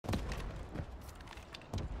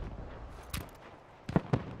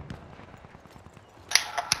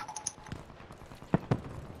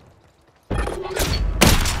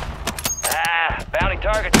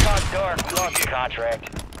Dark, we lost the contract.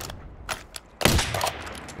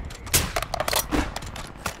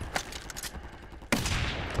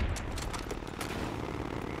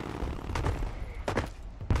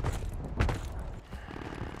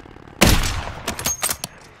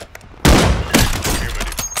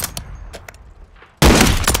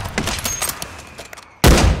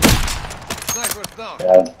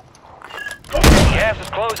 Yeah. Gas is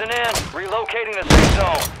closing in. Relocating the safe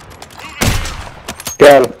zone.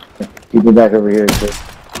 Got him. Keep me back over here, too.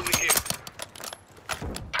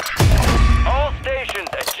 All stations,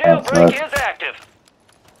 a jailbreak is active.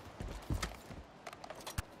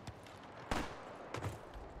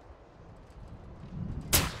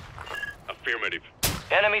 Affirmative.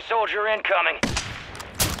 Enemy soldier incoming.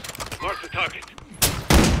 Mark the target.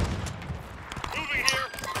 Moving here.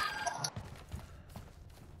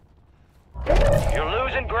 You're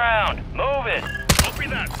losing ground. Move it. Copy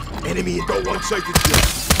that. Enemy in got one sighted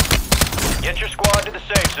here. Get your squad to the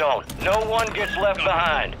safe zone. No one gets left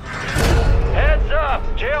behind. Heads up!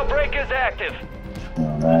 Jailbreak is active.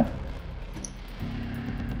 Oh, man.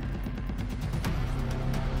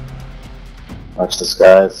 Watch the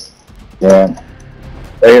skies. Yeah.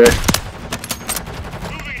 Later.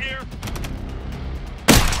 Moving here.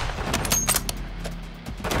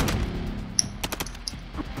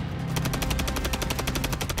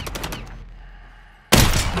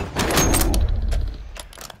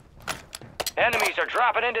 Enemies are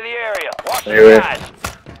dropping into the area. Watch the Later. skies.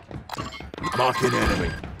 Marking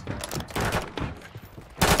enemy.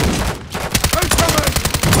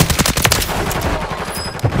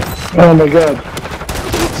 Oh my god.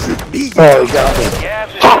 Oh, he got me. Gas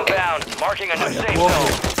is inbound. Marking a new safe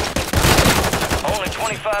zone. Only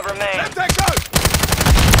 25 remain. Let that go!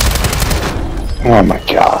 Oh my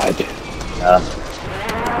god.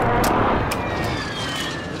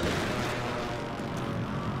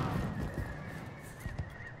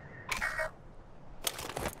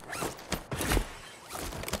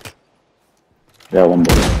 Got one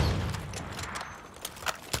more.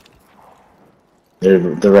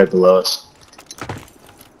 They're right below us.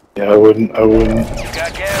 Yeah, I wouldn't.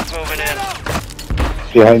 Got gas moving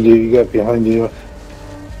in. Behind you, you got behind you.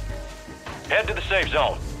 Head to the safe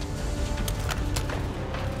zone.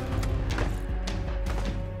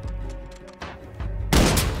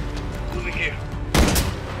 Moving here.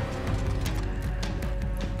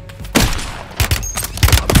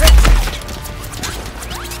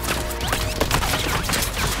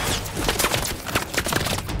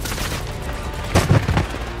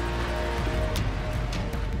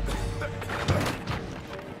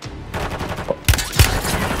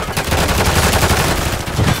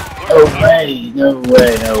 No way, no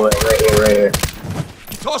way, no way. Right here, right here.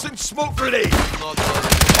 Tossing smoke grenade. Only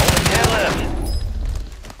 10 left.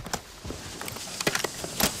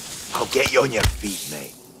 I'll get you on your feet,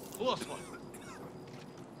 mate. Lost one.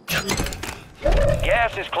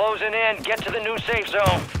 Gas is closing in. Get to the new safe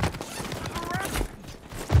zone.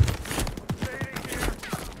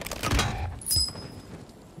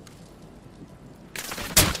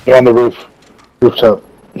 They're on the roof. Rooftop.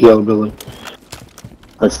 Yellow building.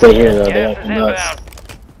 Let's stay here though. They Gas got is the nuts.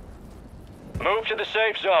 inbound. Move to the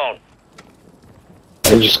safe zone.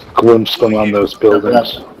 I just glimpsed them on those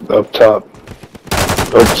buildings. Up top.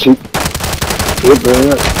 Oh, see. Yep, there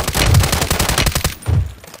it is.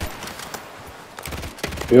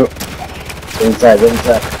 Yep. Get inside, get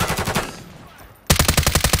inside.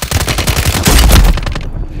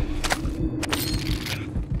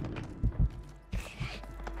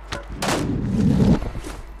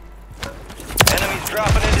 Enemies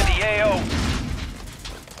dropping into the AO.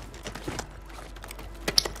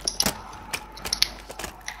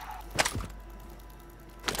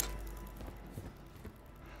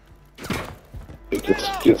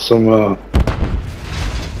 Get some,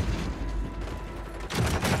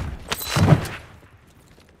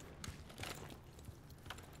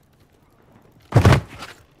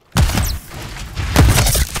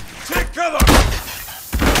 Take cover!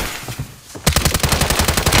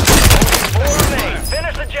 4 remain.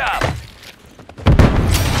 Finish the job.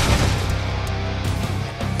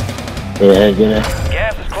 Yeah, get it.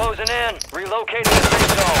 Gas is closing in. Relocating the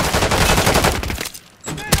safe zone.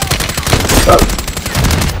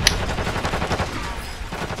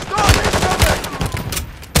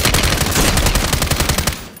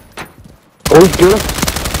 oh, good.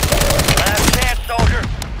 Last chance, soldier.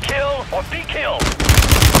 Kill or be killed.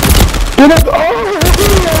 Get up! Oh,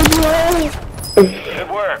 Good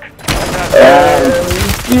work.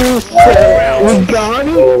 you said we got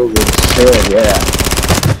it? Holy shit, yeah.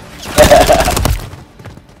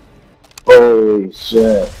 Holy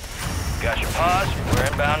shit. Got your pause. We're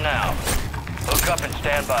inbound now. Hook up and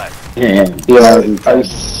stand by. Yeah,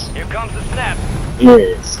 Ice. Here comes the snap.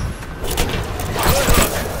 yes.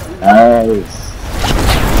 Nice.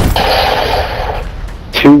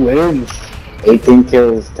 2 wins. 18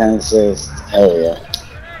 kills, 10 assists. Hell yeah.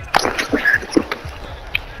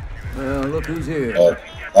 Well, look who's here.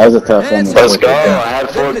 That was a tough one. Let's go. I had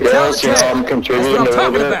 4 kills. You know, I'm contributing a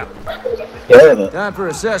little bit. Yeah. Time for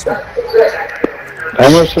assessment. How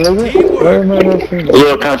much was it? Where am I looking? A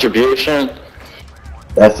little contribution.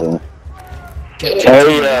 Definitely.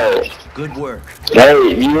 Hey, Good work.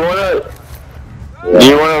 hey, you wanna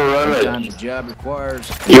run Sometimes it? the job requires.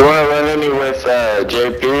 You wanna run any with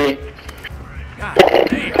JP? God damn.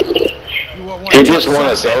 You want one He of just those won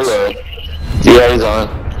a sunsets? solo. Yeah, he's on.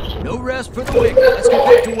 No rest for the wicked. Let's get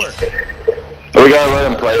back to work. We gotta let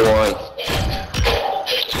him play one.